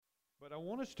But I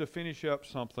want us to finish up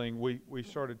something we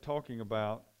started talking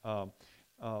about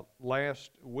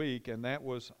last week, and that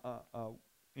was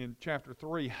in chapter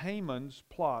 3, Haman's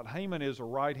plot. Haman is a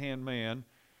right-hand man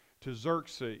to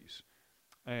Xerxes.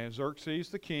 And Xerxes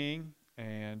the king,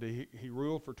 and he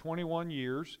ruled for 21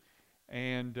 years.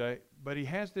 But he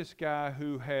has this guy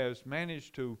who has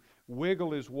managed to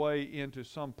wiggle his way into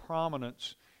some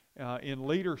prominence in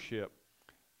leadership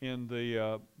in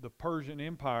the Persian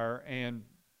Empire, and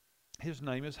his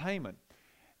name is Haman.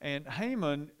 And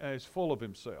Haman is full of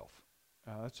himself.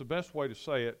 That's the best way to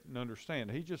say it and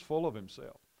understand it. He's just full of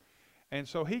himself. And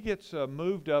so he gets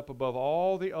moved up above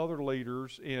all the other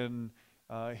leaders in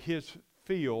his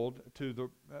field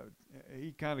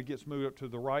he kind of gets moved up to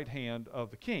the right hand of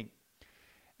the king.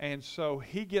 And so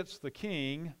he gets the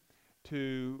king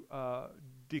to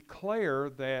declare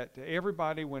that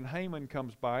everybody, when Haman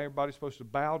comes by, everybody's supposed to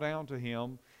bow down to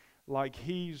him like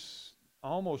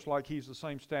almost like he's the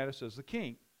same status as the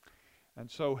king. And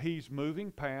so he's moving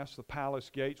past the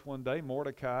palace gates one day.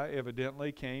 Mordecai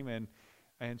evidently came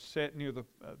and sat near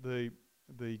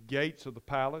the gates of the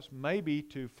palace, maybe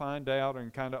to find out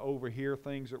and kind of overhear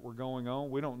things that were going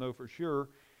on. We don't know for sure.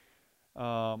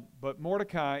 But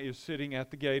Mordecai is sitting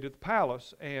at the gate of the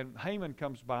palace, and Haman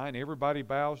comes by, and everybody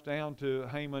bows down to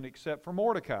Haman except for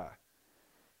Mordecai.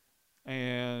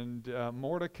 And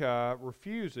Mordecai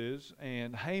refuses,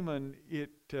 and Haman,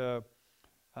 that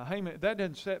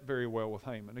doesn't set very well with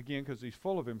Haman, again, because he's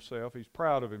full of himself, he's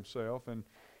proud of himself, and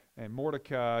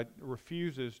Mordecai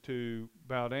refuses to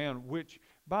bow down, which,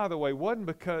 by the way, wasn't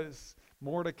because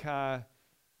Mordecai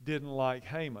didn't like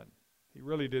Haman. He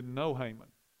really didn't know Haman.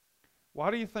 Why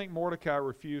do you think Mordecai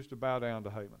refused to bow down to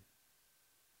Haman?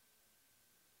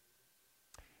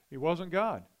 He wasn't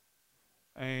God.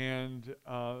 And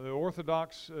the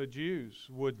Orthodox Jews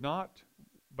would not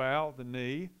bow the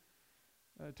knee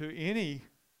to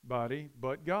anybody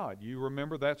but God. You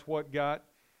remember that's what got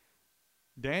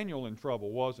Daniel in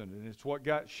trouble, wasn't it? And it's what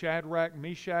got Shadrach,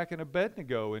 Meshach, and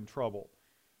Abednego in trouble,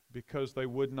 because they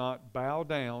would not bow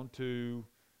down to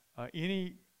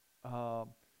any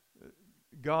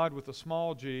God with a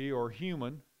small g or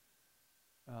human.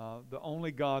 The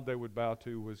only God they would bow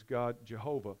to was God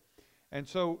Jehovah. And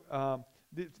so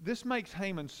this makes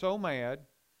Haman so mad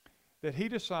that he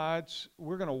decides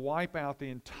we're going to wipe out the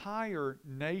entire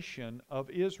nation of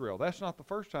Israel. That's not the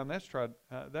first time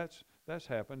that's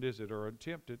happened, is it, or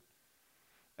attempted?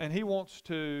 And he wants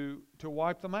to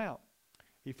wipe them out.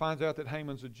 He finds out that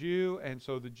Haman's a Jew, and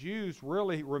so the Jews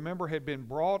really, remember, had been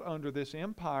brought under this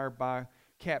empire by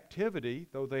captivity,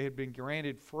 though they had been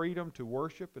granted freedom to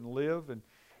worship and live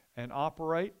and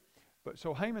operate. But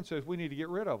so Haman says, we need to get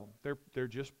rid of them. They're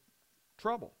just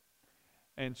trouble.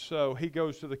 And so he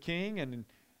goes to the king, and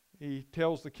he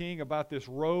tells the king about this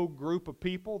rogue group of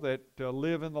people that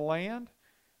live in the land.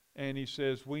 And he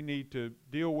says, we need to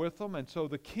deal with them. And so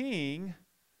the king,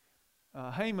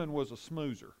 Haman was a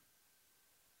smoozer.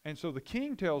 And so the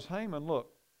king tells Haman,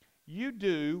 look, you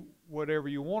do whatever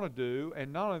you want to do,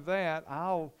 and not only that,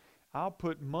 I'll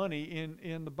put money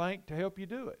in the bank to help you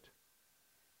do it.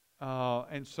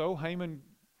 And so Haman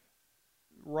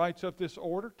writes up this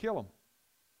order, kill him,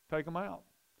 take him out.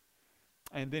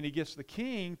 And then he gets the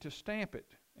king to stamp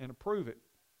it and approve it.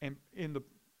 And in the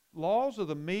laws of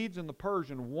the Medes and the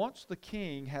Persians, once the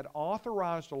king had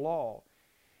authorized a law,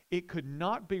 it could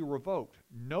not be revoked.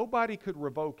 Nobody could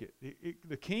revoke it.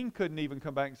 The king couldn't even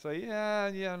come back and say,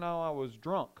 no, I was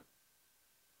drunk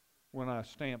when I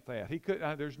stamped that. He could.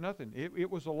 There's nothing.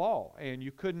 It was a law, and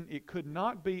it could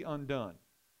not be undone.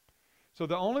 So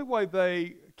the only way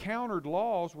they countered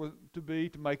laws was to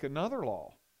make another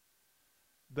law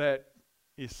that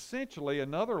essentially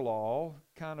another law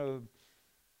kind of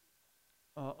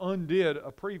undid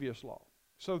a previous law.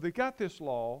 So they got this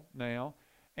law now,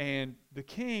 and the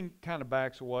king kind of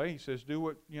backs away. He says, do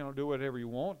whatever you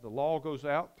want. The law goes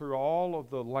out through all of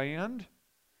the land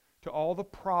to all the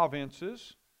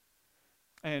provinces,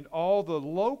 and all the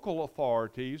local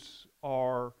authorities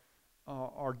are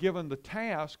given the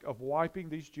task of wiping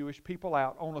these Jewish people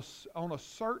out on a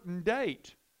certain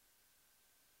date.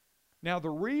 Now,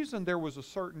 the reason there was a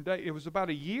certain date, it was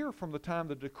about a year from the time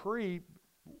the decree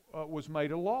was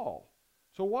made a law.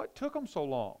 So what took them so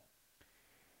long?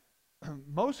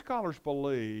 Most scholars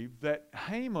believe that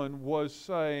Haman was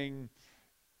saying,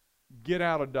 get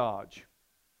out of Dodge,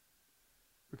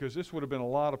 because this would have been a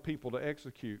lot of people to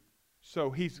execute. So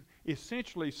he's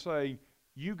essentially saying,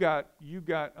 you got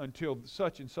until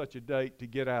such and such a date to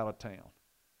get out of town.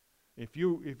 If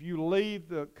you leave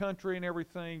the country and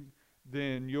everything,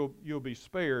 then you'll be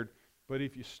spared. But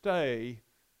if you stay,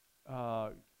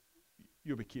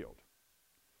 you'll be killed.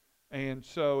 And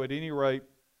so at any rate,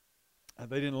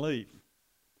 they didn't leave.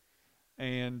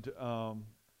 And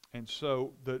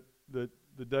so the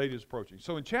date is approaching.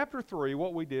 So in chapter 3,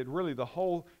 what we did, really the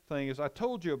whole thing is I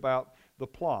told you about the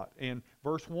plot. And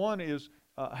verse 1 is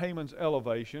Haman's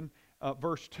elevation.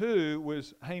 Verse 2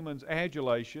 was Haman's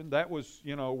adulation. That was,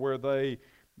 where they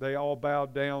all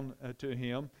bowed down to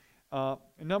him.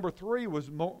 Number 3 was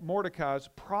Mordecai's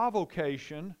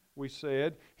provocation. We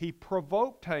said he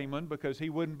provoked Haman because he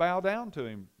wouldn't bow down to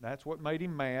him. That's what made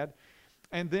him mad.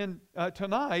 And then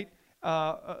tonight,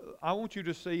 I want you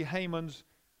to see Haman's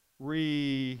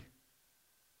retaliation.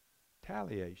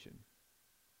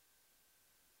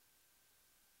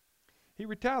 He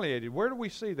retaliated. Where do we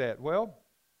see that? Well,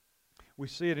 we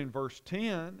see it in verse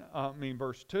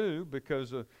 2,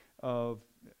 because of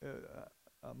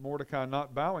Mordecai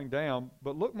not bowing down.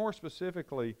 But look more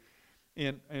specifically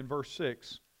in verse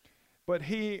 6. But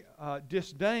he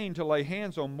disdained to lay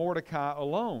hands on Mordecai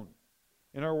alone.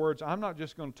 In other words, I'm not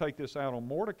just going to take this out on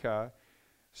Mordecai.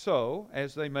 So,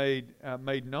 as they made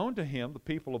known to him, the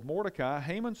people of Mordecai,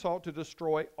 Haman sought to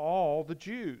destroy all the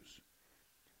Jews,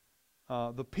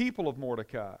 the people of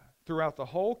Mordecai, throughout the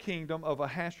whole kingdom of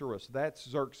Ahasuerus. That's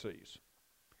Xerxes.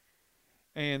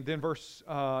 And then verse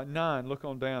 9, look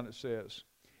on down, it says,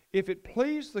 if it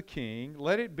please the king,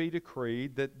 let it be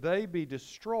decreed that they be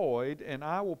destroyed, and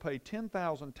I will pay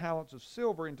 10,000 talents of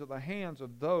silver into the hands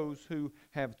of those who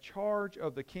have charge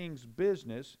of the king's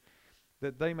business,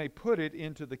 that they may put it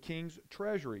into the king's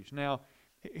treasuries. Now,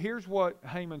 here's what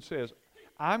Haman says.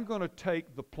 I'm going to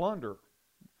take the plunder.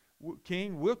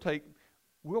 King, we'll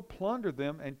plunder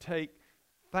them and take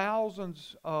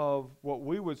thousands of what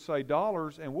we would say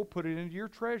dollars, and we'll put it into your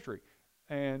treasury.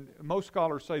 And most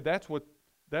scholars say that's what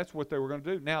they were going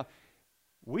to do. Now,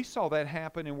 we saw that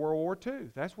happen in World War II.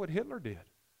 That's what Hitler did.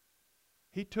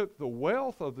 He took the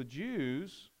wealth of the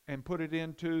Jews and put it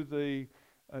into the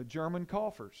German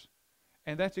coffers.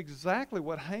 And that's exactly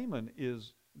what Haman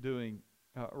is doing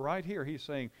right here. He's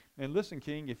saying, and listen,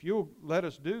 king, if you'll let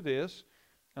us do this,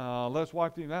 let us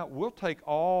wipe them out, we'll take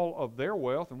all of their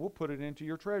wealth and we'll put it into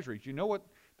your treasuries. You know what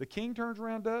the king turns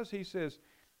around and does? He says,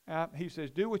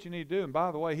 do what you need to do. And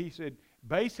by the way, he said,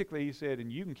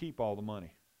 and you can keep all the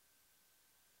money.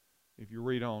 If you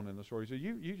read on in the story, he said,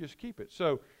 you just keep it.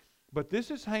 So, but this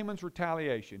is Haman's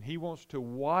retaliation. He wants to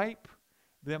wipe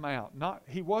them out.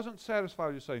 He wasn't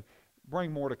satisfied to say,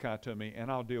 bring Mordecai to me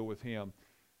and I'll deal with him.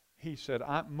 He said,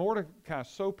 Mordecai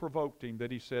so provoked him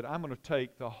that he said, I'm going to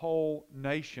take the whole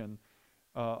nation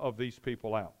of these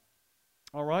people out.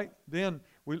 All right, then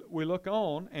we look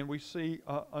on and we see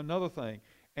another thing.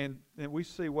 And we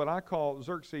see what I call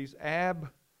Xerxes'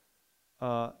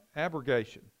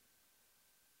 abrogation.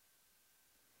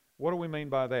 What do we mean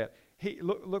by that?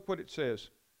 Look what it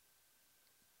says.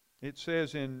 It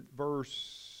says in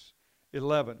verse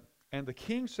 11, and the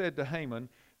king said to Haman,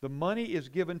 the money is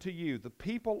given to you, the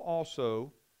people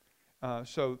also.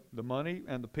 So the money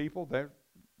and the people,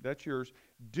 that's yours.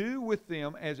 Do with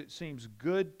them as it seems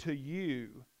good to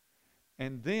you.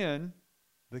 And then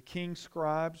the king's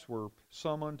scribes were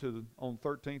summoned on the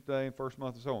 13th day and first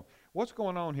month and so on. What's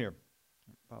going on here?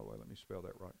 By the way, let me spell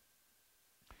that right.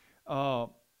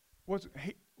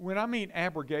 When I mean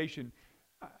abrogation,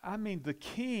 I mean the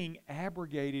king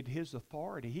abrogated his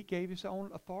authority. He gave his own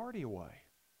authority away.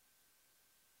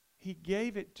 He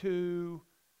gave it to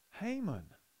Haman.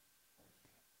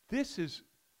 This is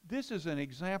an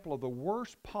example of the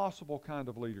worst possible kind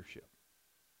of leadership.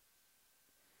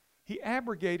 He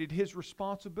abrogated his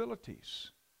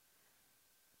responsibilities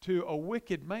to a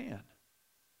wicked man.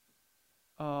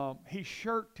 He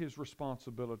shirked his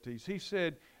responsibilities. He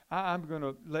said, I'm going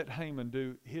to let Haman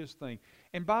do his thing.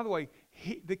 And by the way,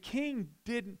 the king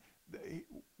didn't.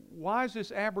 Why is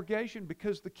this abrogation?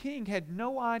 Because the king had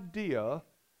no idea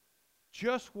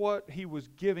just what he was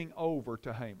giving over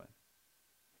to Haman.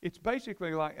 It's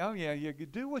basically like, oh yeah, you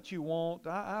do what you want.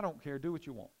 I don't care. Do what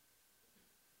you want.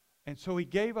 And so he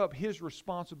gave up his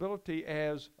responsibility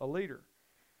as a leader.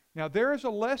 Now there is a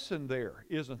lesson there,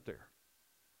 isn't there,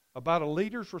 about a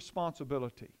leader's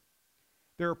responsibility.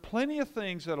 There are plenty of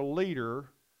things that a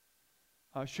leader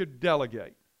should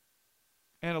delegate.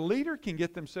 And a leader can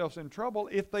get themselves in trouble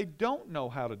if they don't know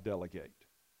how to delegate.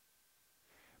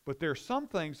 But there are some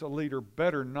things a leader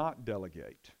better not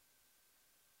delegate.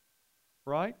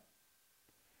 Right?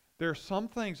 There are some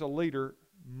things a leader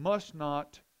must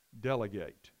not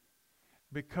delegate.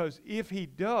 Because if he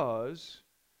does,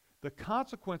 the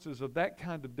consequences of that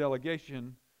kind of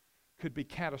delegation could be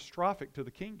catastrophic to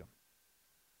the kingdom.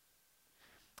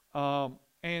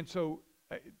 And so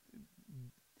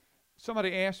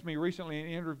somebody asked me recently in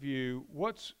an interview,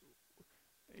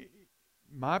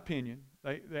 my opinion,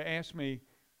 they asked me,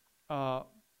 what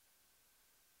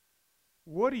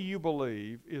do you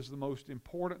believe is the most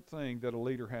important thing that a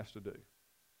leader has to do?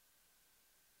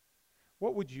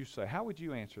 What would you say? How would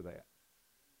you answer that?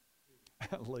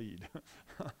 Lead.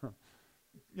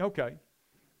 Okay.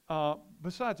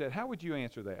 Besides that, how would you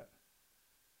answer that?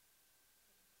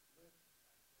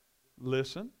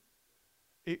 Listen.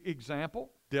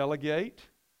 Example. Delegate.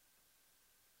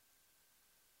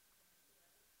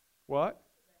 What?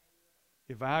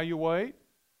 Evaluate.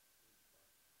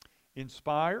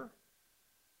 Inspire.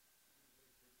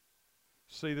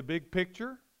 See the big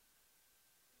picture.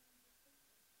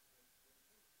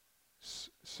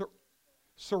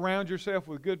 Surround yourself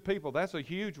with good people. That's a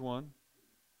huge one.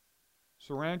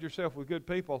 Surround yourself with good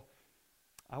people.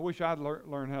 I wish I'd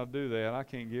learn how to do that. I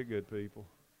can't get good people.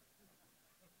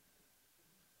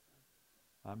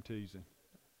 I'm teasing.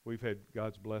 We've had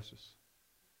God's bless us.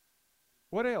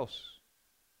 What else?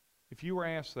 If you were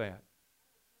asked that.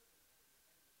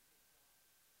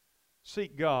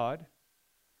 Seek God.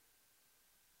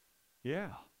 Yeah.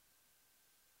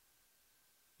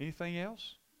 Anything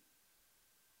else?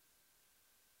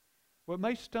 Well, it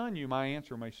may stun you. My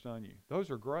answer may stun you. Those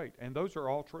are great, and those are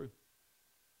all true.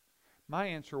 My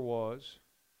answer was,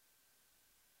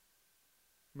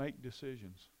 make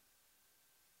decisions.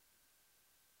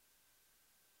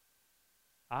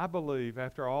 I believe,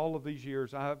 after all of these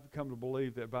years, I've come to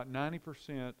believe that about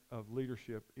 90% of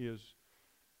leadership is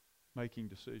making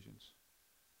decisions,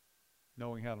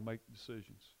 knowing how to make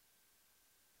decisions,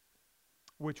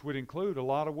 which would include a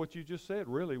lot of what you just said,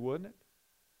 really, wouldn't it?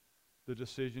 The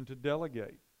decision to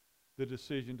delegate, the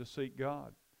decision to seek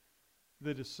God,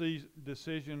 the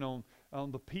decision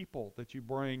on the people that you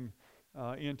bring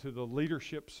into the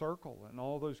leadership circle and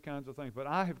all those kinds of things. But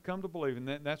I have come to believe, and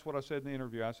that's what I said in the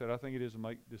interview, I said I think it is to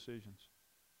make decisions.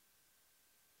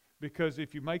 Because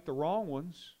if you make the wrong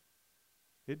ones,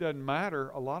 it doesn't matter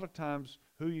a lot of times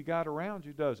who you got around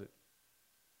you, does it?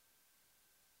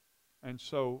 And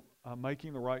so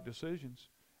making the right decisions,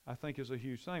 I think, is a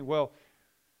huge thing. Well,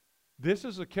 this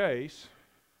is a case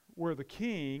where the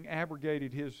king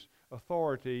abrogated his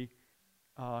authority.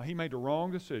 He made the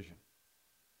wrong decision.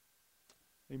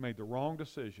 He made the wrong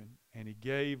decision, and he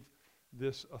gave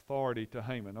this authority to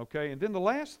Haman. Okay, and then the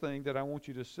last thing that I want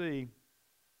you to see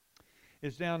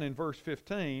is down in verse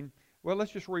 15. Well,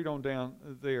 let's just read on down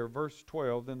there. Verse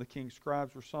 12, then the king's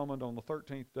scribes were summoned on the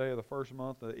 13th day of the first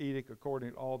month, the edict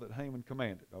according to all that Haman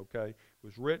commanded. Okay, it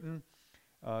was written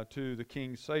to the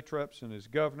king's satraps and his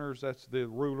governors. That's the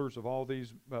rulers of all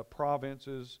these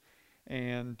provinces,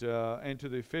 and to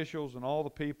the officials and all the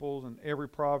peoples in every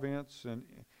province, and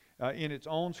in its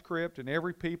own script, and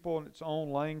every people in its own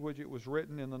language. It was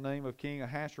written in the name of King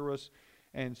Ahasuerus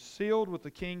and sealed with the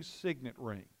king's signet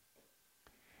ring.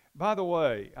 By the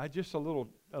way, just a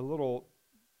little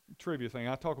trivia thing.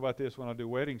 I talk about this when I do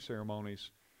wedding ceremonies.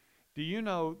 Do you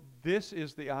know this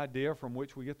is the idea from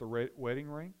which we get the wedding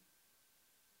ring?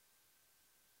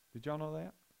 Did y'all know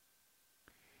that?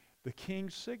 The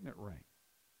king's signet ring.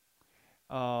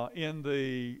 In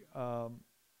the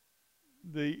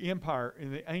empire,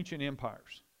 in the ancient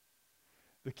empires,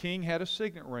 the king had a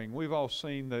signet ring. We've all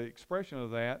seen the expression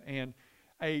of that. And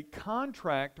a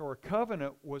contract or a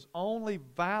covenant was only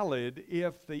valid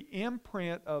if the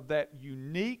imprint of that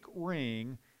unique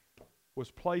ring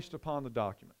was placed upon the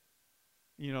document.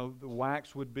 You know, the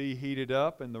wax would be heated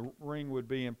up and the ring would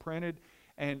be imprinted.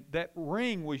 And that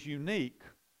ring was unique.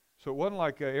 So it wasn't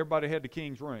like everybody had the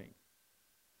king's ring.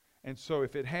 And so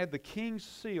if it had the king's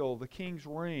seal, the king's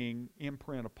ring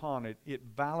imprint upon it, it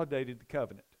validated the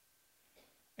covenant.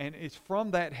 And it's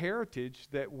from that heritage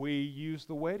that we use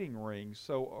the wedding ring.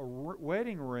 So a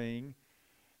wedding ring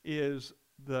is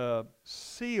the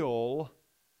seal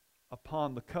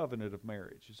upon the covenant of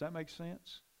marriage. Does that make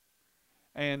sense?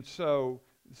 And so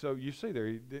you see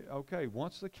there, okay,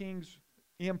 once the king's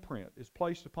imprint is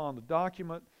placed upon the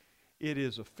document, it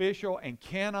is official and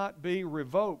cannot be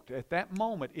revoked. At that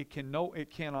moment, it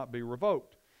cannot be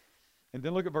revoked. And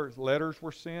then look at letters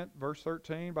were sent, verse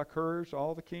 13, by couriers,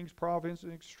 all the king's provinces,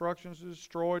 instructions to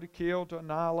destroy, to kill, to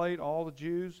annihilate all the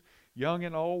Jews, young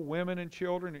and old, women and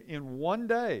children, in one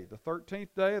day, the 13th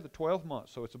day of the 12th month.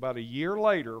 So it's about a year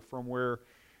later from where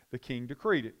the king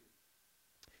decreed it.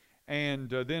 And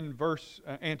then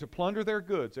and to plunder their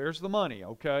goods. There's the money,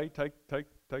 okay? Take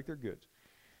their goods.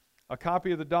 A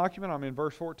copy of the document, I'm in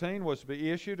verse 14, was to be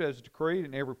issued as decreed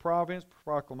in every province,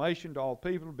 proclamation to all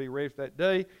people to be ready for that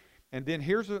day. And then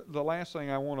here's the last thing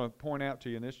I want to point out to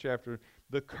you in this chapter.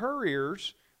 The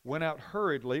couriers went out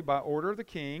hurriedly by order of the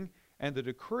king, and the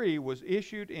decree was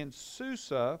issued in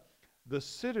Susa, the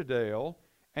citadel,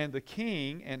 And the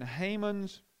king and Haman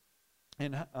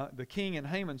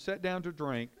sat down to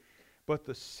drink, but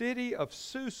the city of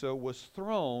Susa was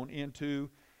thrown into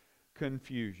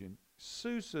confusion.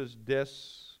 Susa's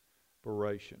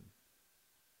desperation.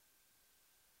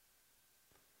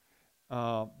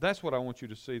 That's what I want you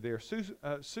to see there.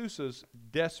 Susa's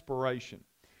desperation.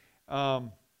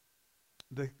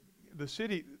 The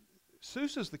city,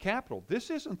 Susa's the capital. This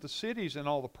isn't the cities and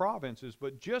all the provinces,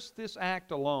 but just this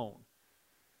act alone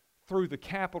threw the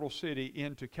capital city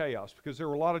into chaos because there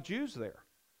were a lot of Jews there.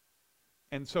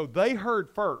 And so they heard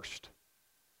first.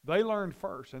 They learned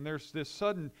first. And there's this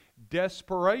sudden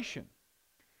desperation.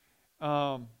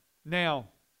 Now,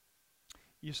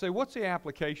 you say, what's the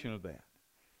application of that?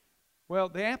 Well,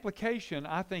 the application,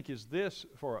 I think, is this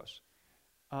for us.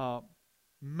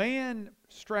 Man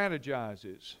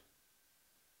strategizes,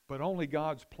 but only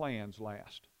God's plans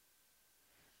last.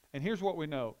 And here's what we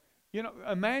know. You know,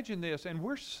 imagine this, and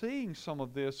we're seeing some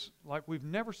of this like we've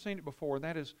never seen it before, and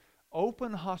that is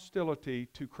open hostility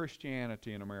to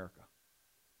Christianity in America.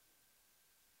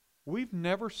 We've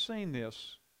never seen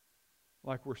this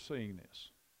like we're seeing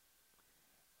this.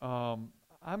 I'm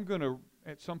going to,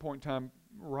 at some point in time,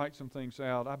 write some things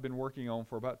out I've been working on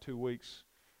for about 2 weeks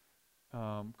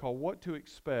called What to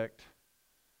Expect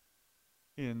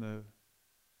in the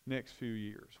Next Few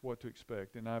Years. What to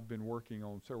expect. And I've been working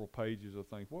on several pages of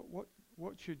things.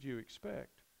 What should you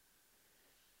expect?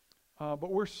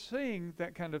 But we're seeing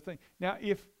that kind of thing. Now,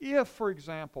 if for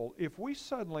example, if we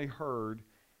suddenly heard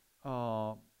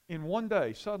in one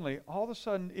day, suddenly, all of a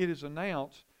sudden it is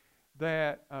announced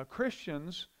that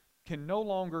Christians can no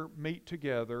longer meet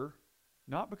together,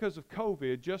 not because of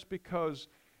COVID, just because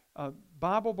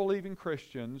Bible-believing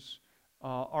Christians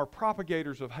are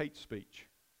propagators of hate speech.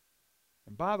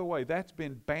 And by the way, that's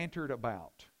been bantered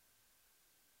about.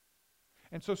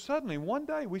 And so suddenly, one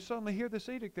day, we suddenly hear this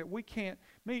edict that we can't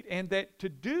meet, and that to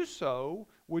do so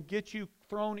would get you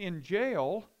thrown in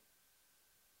jail,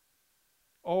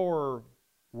 or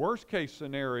worst case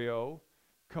scenario,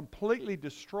 completely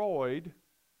destroyed,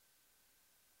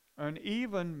 and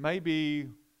even maybe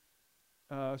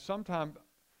sometime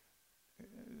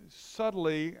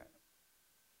subtly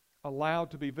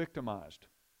allowed to be victimized.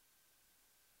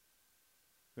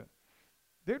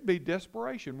 There'd be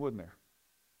desperation, wouldn't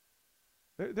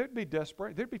there? There'd be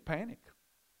desperation. There'd be panic.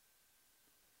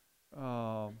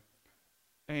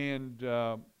 And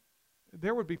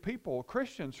there would be people,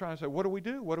 Christians, trying to say, what do we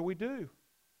do? What do we do?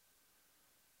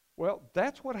 Well,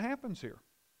 that's what happens here.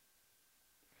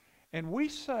 And we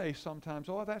say sometimes,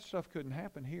 oh, that stuff couldn't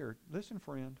happen here. Listen,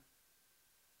 friend.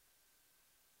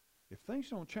 If things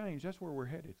don't change, that's where we're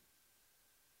headed.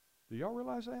 Do y'all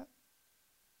realize that?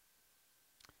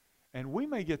 And we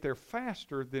may get there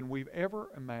faster than we've ever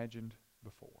imagined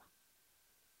before.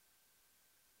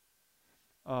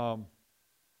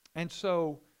 And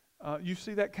so you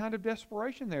see that kind of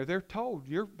desperation there. They're told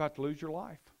you're about to lose your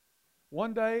life.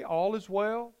 One day, all is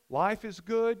well. Life is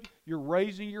good. You're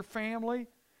raising your family.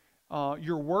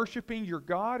 You're worshiping your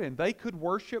God, and they could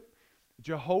worship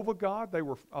Jehovah God. They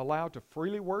were allowed to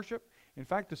freely worship. In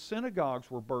fact, the synagogues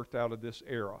were birthed out of this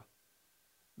era.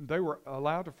 They were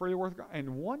allowed to freely worship God.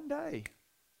 And one day,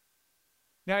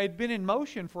 now it had been in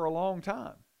motion for a long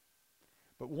time,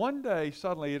 but one day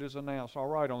suddenly it is announced, all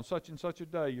right, on such and such a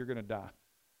day you're going to die.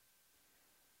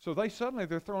 So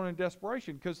they're thrown in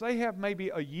desperation because they have maybe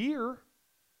a year,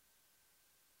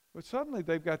 but suddenly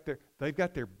they've got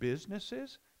their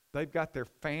businesses, they've got their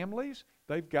families,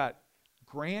 they've got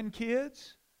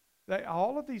grandkids,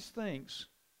 all of these things.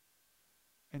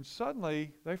 And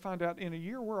suddenly they find out in a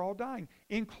year we're all dying,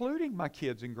 including my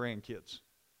kids and grandkids.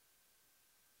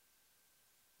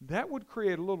 That would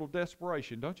create a little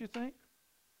desperation, don't you think?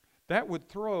 That would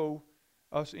throw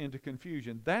us into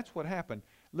confusion. That's what happened.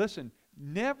 Listen,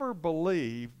 never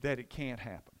believe that it can't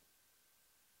happen.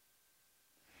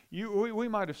 We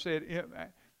might have said,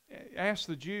 ask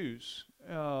the Jews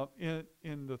in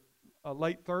the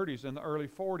late 30s and the early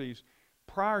 40s,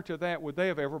 prior to that, would they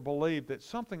have ever believed that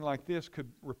something like this could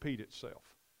repeat itself?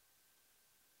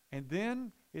 And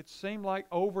then it seemed like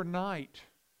overnight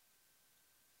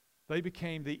they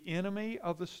became the enemy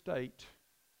of the state.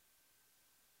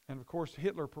 And of course,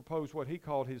 Hitler proposed what he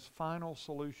called his final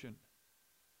solution.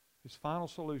 His final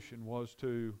solution was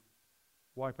to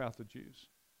wipe out the Jews.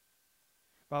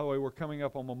 By the way, we're coming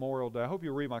up on Memorial Day. I hope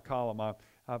you read my column I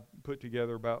put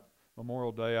together about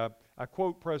Memorial Day. I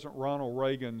quote President Ronald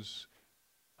Reagan's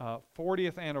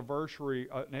 40th anniversary,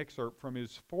 an excerpt from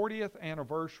his 40th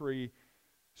anniversary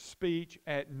speech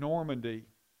at Normandy.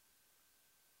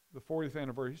 The 40th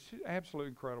anniversary. It's absolutely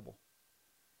incredible.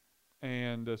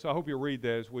 And so I hope you'll read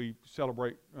that as we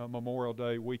celebrate Memorial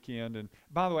Day weekend. And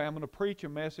by the way, I'm going to preach a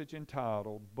message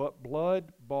entitled, But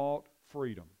Blood Bought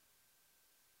Freedom.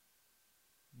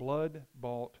 Blood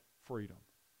Bought Freedom.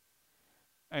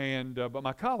 And but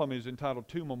my column is entitled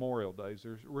Two Memorial Days.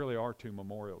 There really are two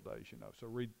Memorial Days, you know. So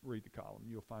read the column.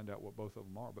 You'll find out what both of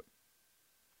them are. But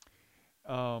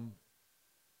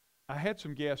I had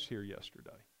some guests here yesterday.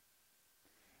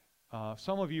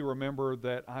 Some of you remember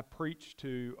that I preached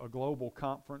to a global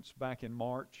conference back in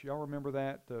March. Y'all remember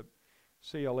that, the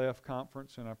CLF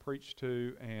conference, and I preached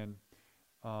to, and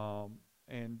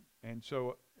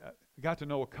so I got to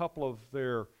know a couple of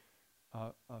their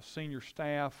senior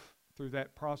staff through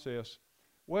that process.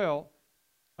 Well,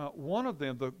 one of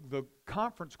them, the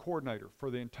conference coordinator for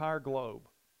the entire globe,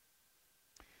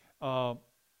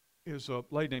 is a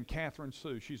lady named Catherine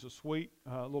Sue. She's a sweet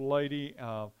little lady.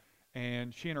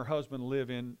 And she and her husband live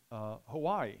in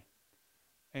Hawaii.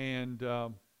 And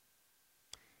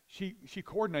she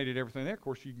coordinated everything there. Of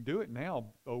course, you can do it now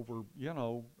over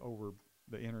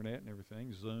the internet and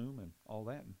everything, Zoom and all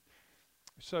that. And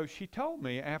so she told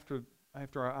me after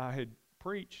I had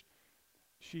preached,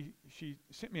 she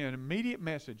sent me an immediate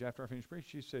message after I finished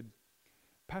preaching. She said,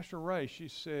 Pastor Ray, she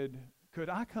said, could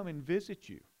I come and visit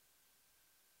you?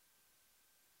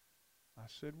 I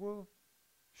said, well,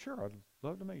 sure, I'd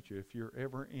love to meet you if you're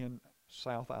ever in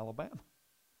South Alabama.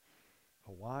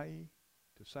 Hawaii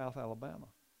to South Alabama.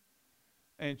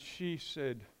 And she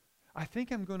said, I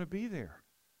think I'm going to be there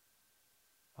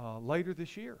later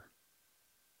this year.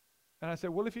 And I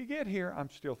said, well, if you get here, I'm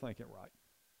still thinking right.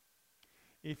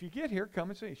 If you get here, come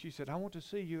and see. She said, I want to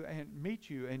see you and meet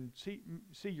you and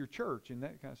see your church and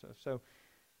that kind of stuff. So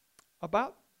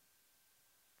about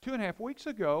 2.5 weeks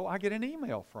ago, I get an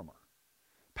email from her.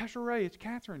 Pastor Ray, it's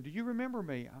Catherine. Do you remember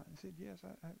me? I said, yes.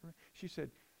 She said,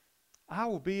 I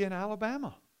will be in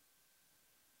Alabama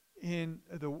in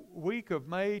the week of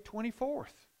May 24th.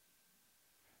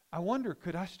 I wonder,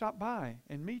 could I stop by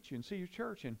and meet you and see your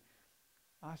church? And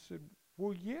I said,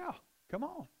 well, yeah, come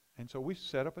on. And so we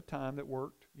set up a time that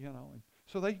worked, you know. And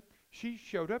so she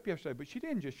showed up yesterday, but she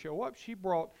didn't just show up. She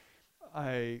brought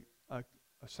a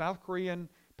South Korean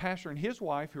pastor and his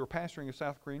wife who are pastoring a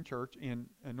South Korean church in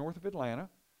north of Atlanta,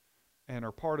 and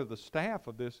are part of the staff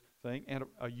of this thing, and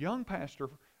a young pastor,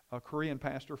 a Korean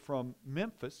pastor from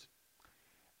Memphis.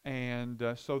 And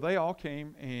so they all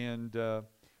came, and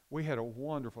we had a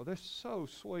wonderful, they're so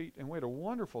sweet, and we had a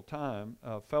wonderful time,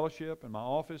 fellowship in my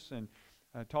office, and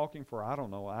talking for, I don't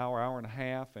know, an hour and a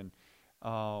half.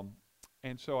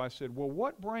 And so I said, well,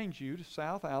 what brings you to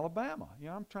South Alabama? You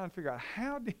know, I'm trying to figure out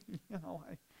how did,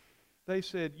 they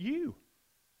said, you.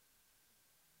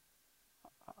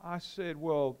 I said,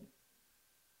 well,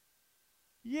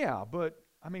 yeah, but,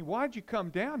 I mean, why'd you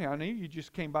come down here? I knew you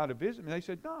just came by to visit me. They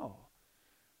said, no,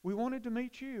 we wanted to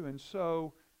meet you. And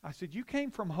so I said, you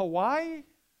came from Hawaii?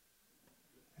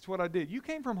 That's what I did. You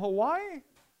came from Hawaii?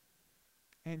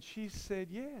 And she said,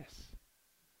 yes.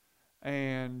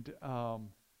 And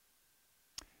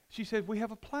she said, we have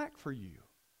a plaque for you.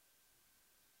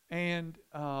 And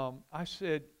I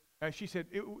said, she said,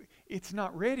 it's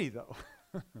not ready, though.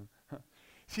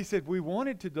 She said, we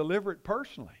wanted to deliver it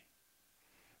personally.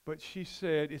 But she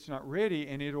said, it's not ready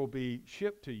and it'll be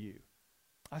shipped to you.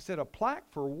 I said, a plaque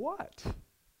for what?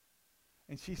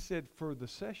 And she said, for the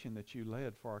session that you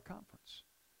led for our conference.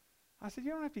 I said,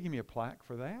 you don't have to give me a plaque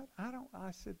for that.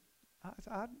 I said,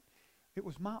 it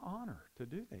was my honor to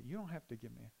do that. You don't have to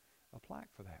give me a plaque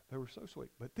for that. They were so sweet.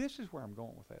 But this is where I'm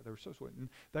going with that. They were so sweet. And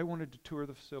they wanted to tour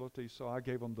the facility, so I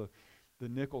gave them the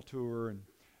nickel tour. And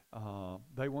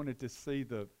they wanted to see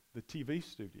the TV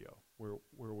studio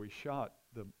where we shot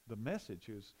the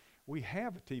messages. We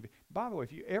have a TV. By the way,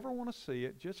 if you ever want to see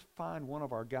it, just find one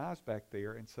of our guys back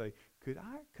there and say, could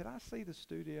I see the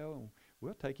studio? And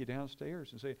we'll take you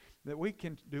downstairs and see that we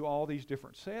can do all these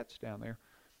different sets down there.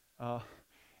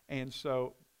 And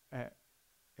so at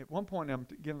one point, I'm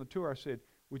giving the tour, I said,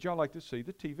 would y'all like to see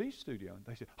the TV studio? And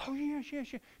they said, oh, yes.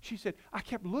 She said, I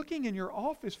kept looking in your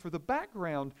office for the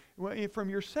background from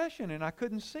your session, and I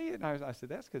couldn't see it. And I said,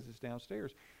 that's because it's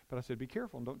downstairs. But I said, be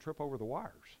careful and don't trip over the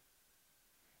wires.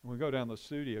 And we go down the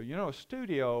studio. You know, a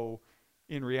studio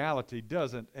in reality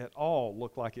doesn't at all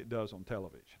look like it does on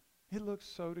television. It looks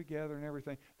so together and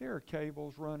everything. There are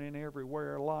cables running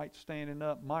everywhere, lights standing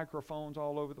up, microphones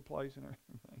all over the place and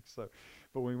everything. So,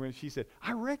 but when she said,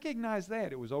 I recognize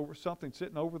that. It was over something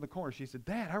sitting over in the corner. She said,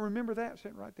 Dad, I remember that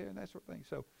sitting right there and that sort of thing.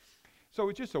 So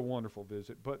it's just a wonderful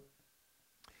visit. But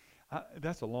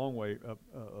that's a long way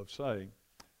of saying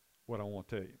what I want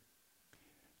to tell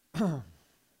you.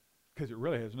 Because it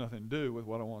really has nothing to do with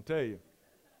what I want to tell you.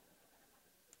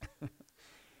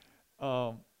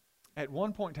 At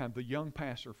one point in time, the young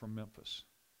pastor from Memphis,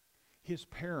 his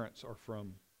parents are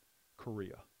from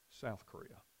Korea, South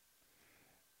Korea.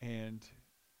 And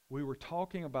we were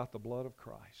talking about the blood of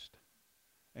Christ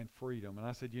and freedom. And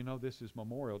I said, you know, this is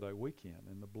Memorial Day weekend,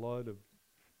 and the blood of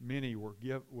many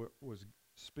was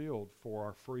spilled for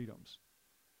our freedoms.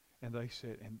 And they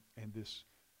said, and this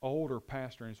older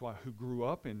pastor and his wife who grew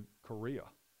up in Korea,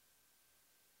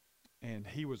 and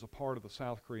he was a part of the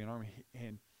South Korean army,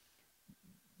 and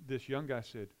this young guy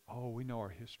said, oh, we know our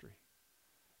history,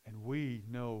 and we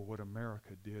know what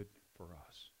America did for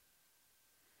us.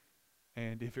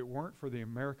 And if it weren't for the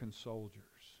American soldiers,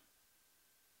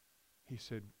 he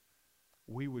said,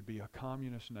 we would be a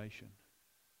communist nation.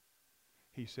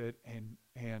 He said, and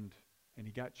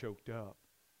he got choked up.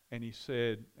 And he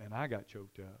said, and I got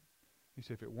choked up. He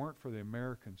said, if it weren't for the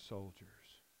American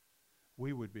soldiers,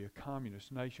 we would be a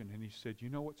communist nation. And he said, you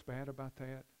know what's bad about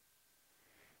that?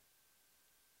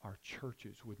 Our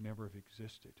churches would never have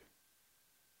existed.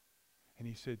 And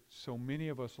he said, so many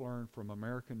of us learned from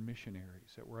American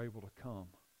missionaries that were able to come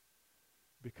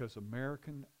because the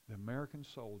American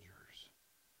soldiers,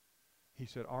 he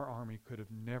said, our army could have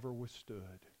never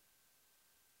withstood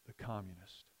the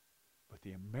communists. But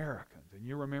the Americans, and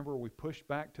you remember we pushed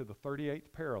back to the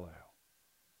 38th parallel,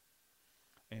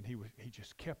 and he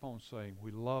just kept on saying,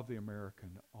 we love the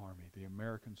American army, the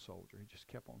American soldier. He just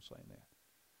kept on saying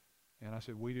that. And I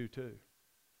said, we do too.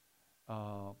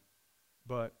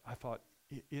 But I thought,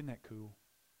 isn't that cool?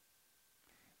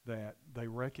 That they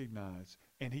recognize,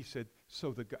 and he said,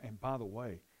 and by the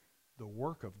way, the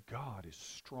work of God is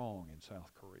strong in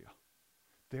South Korea.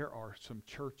 There are some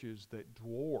churches that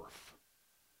dwarf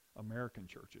American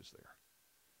churches there.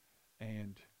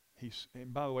 And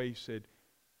by the way, he said,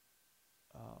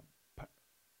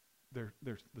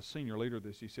 there's the senior leader of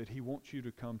this, he said he wants you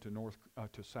to come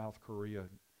to South Korea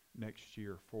next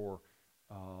year for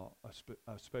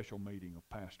a special meeting of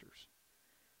pastors.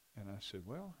 And I said,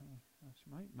 well,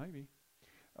 maybe.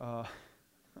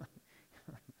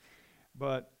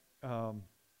 But,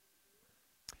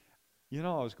 you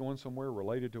know, I was going somewhere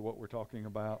related to what we're talking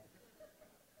about.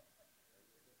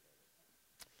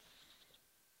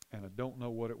 And I don't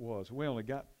know what it was. We only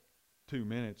got 2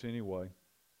 minutes anyway.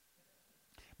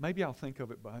 Maybe I'll think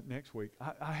of it by next week.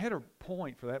 I had a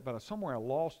point for that, but somewhere I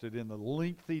lost it in the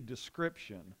lengthy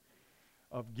description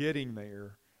of getting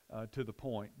there to the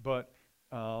point. But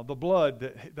the blood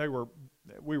that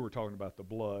we were talking about the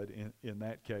blood in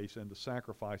that case, and the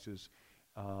sacrifices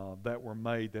that were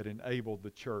made that enabled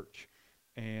the church.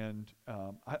 And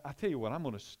I tell you what, I'm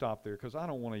going to stop there because I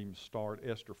don't want to even start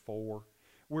Esther 4.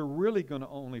 We're really going to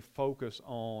only focus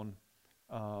on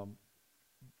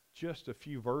just a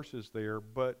few verses there.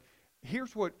 But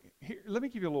let me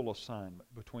give you a little assignment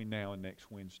between now and next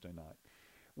Wednesday night.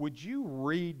 Would you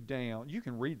read down, you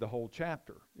can read the whole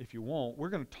chapter if you want. We're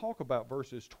going to talk about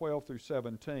verses 12 through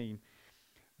 17.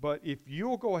 But if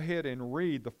you'll go ahead and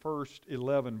read the first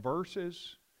 11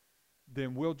 verses,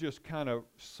 then we'll just kind of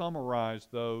summarize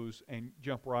those and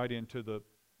jump right into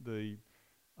the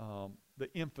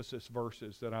emphasis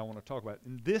verses that I want to talk about.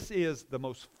 And this is the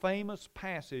most famous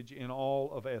passage in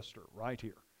all of Esther, right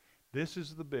here. This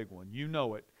is the big one. You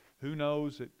know it. Who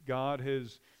knows that God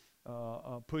has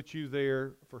put you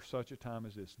there for such a time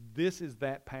as this? This is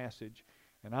that passage,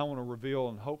 and I want to reveal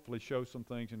and hopefully show some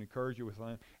things and encourage you with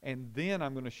them. And then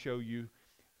I'm going to show you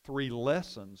 3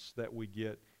 lessons that we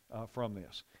get from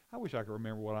this. I wish I could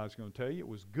remember what I was going to tell you. It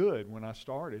was good when I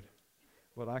started,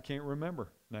 but I can't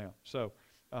remember now. So,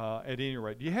 at any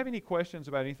rate, do you have any questions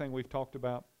about anything we've talked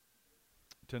about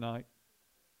tonight?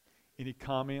 Any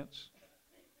comments?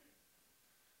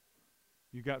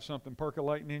 You got something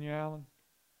percolating in you, Alan?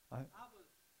 I was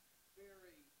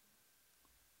very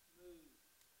moved.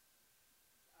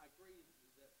 I agree that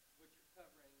what you're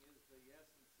covering is the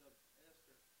essence of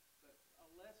Esther, but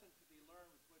a lesson to be learned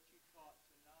was what you taught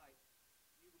tonight.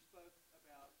 You spoke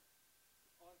about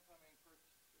oncoming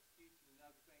persecution and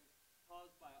other things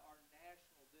caused by our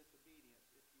national disobedience,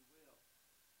 if you will.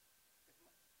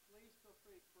 Please feel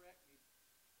free to correct me.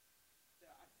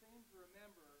 I seem to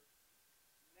remember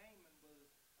Naaman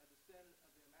was a descendant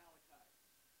of the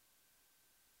Amalekites.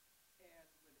 And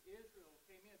when Israel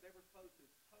came in, they were supposed to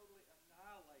totally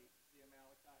annihilate the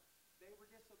Amalekites. They were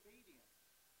disobedient.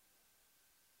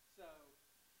 So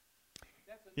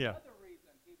that's another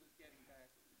reason he was getting back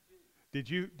at the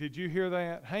Jews. Did you hear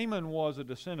that? Haman was a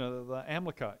descendant of the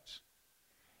Amalekites.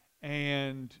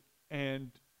 And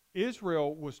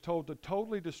Israel was told to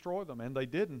totally destroy them, and they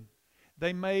didn't.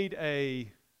 They made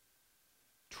a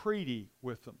treaty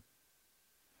with them.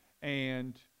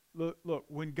 And Look,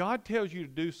 when God tells you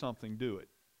to do something, do it.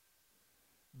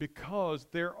 Because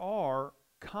there are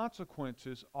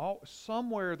consequences.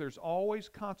 Somewhere there's always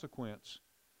consequence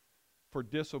for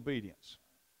disobedience.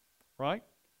 Right?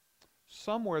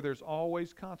 Somewhere there's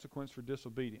always consequence for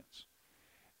disobedience.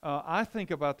 I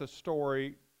think about the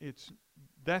story,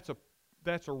 that's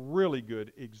a really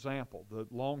good example, the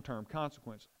long-term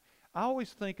consequence. I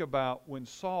always think about when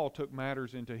Saul took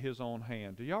matters into his own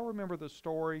hand. Do y'all remember the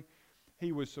story?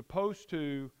 He was supposed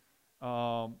to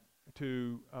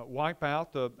wipe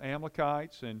out the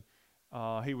Amalekites, and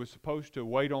he was supposed to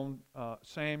wait on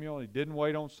Samuel. He didn't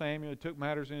wait on Samuel. He took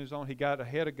matters in his own. He got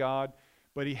ahead of God,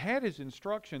 but he had his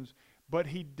instructions, but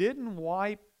he didn't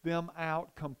wipe them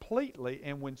out completely.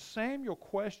 And when Samuel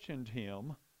questioned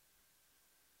him,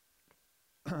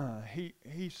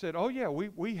 he said, oh yeah,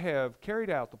 we have carried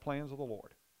out the plans of the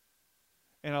Lord.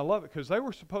 And I love it because they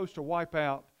were supposed to wipe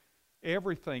out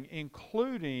everything,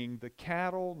 including the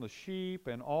cattle and the sheep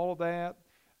and all of that.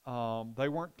 They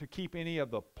weren't to keep any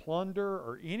of the plunder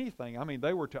or anything. I mean,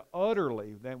 they were to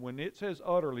utterly, then when it says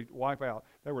utterly wipe out,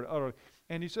 they were to utterly.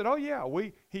 And he said, oh yeah,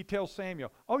 he tells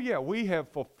Samuel, oh yeah, we have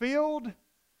fulfilled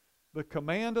the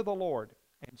command of the Lord.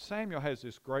 And Samuel has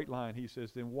this great line. He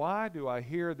says, then why do I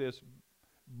hear this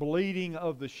bleating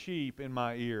of the sheep in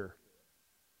my ear?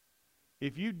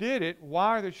 If you did it,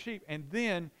 why are the sheep? And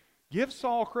then give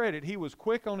Saul credit. He was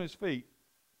quick on his feet.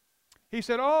 He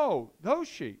said, oh, those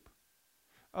sheep.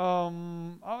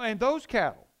 And those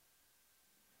cattle.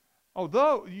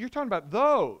 Oh, you're talking about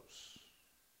those.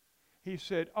 He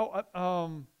said,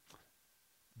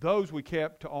 those we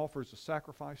kept to offer as a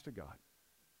sacrifice to God.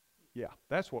 Yeah,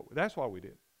 that's why we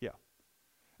did. Yeah.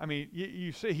 I mean,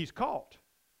 you see, he's caught.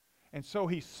 And so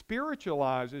he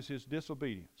spiritualizes his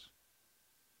disobedience.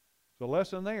 There's a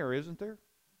lesson there, isn't there?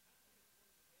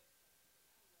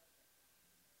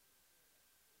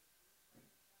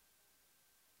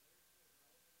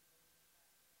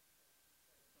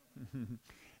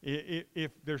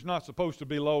 If there's not supposed to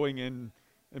be lowing and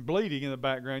bleeding in the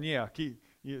background,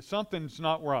 something's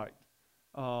not right.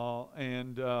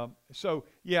 So,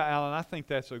 Alan, I think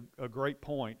that's a great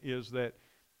point, is that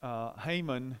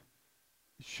Haman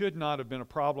should not have been a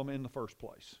problem in the first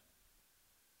place,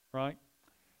 right?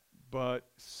 But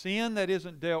sin that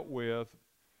isn't dealt with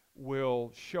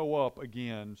will show up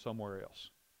again somewhere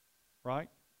else, right?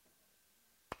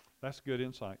 That's good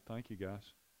insight. Thank you,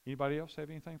 guys. Anybody else have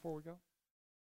anything before we go?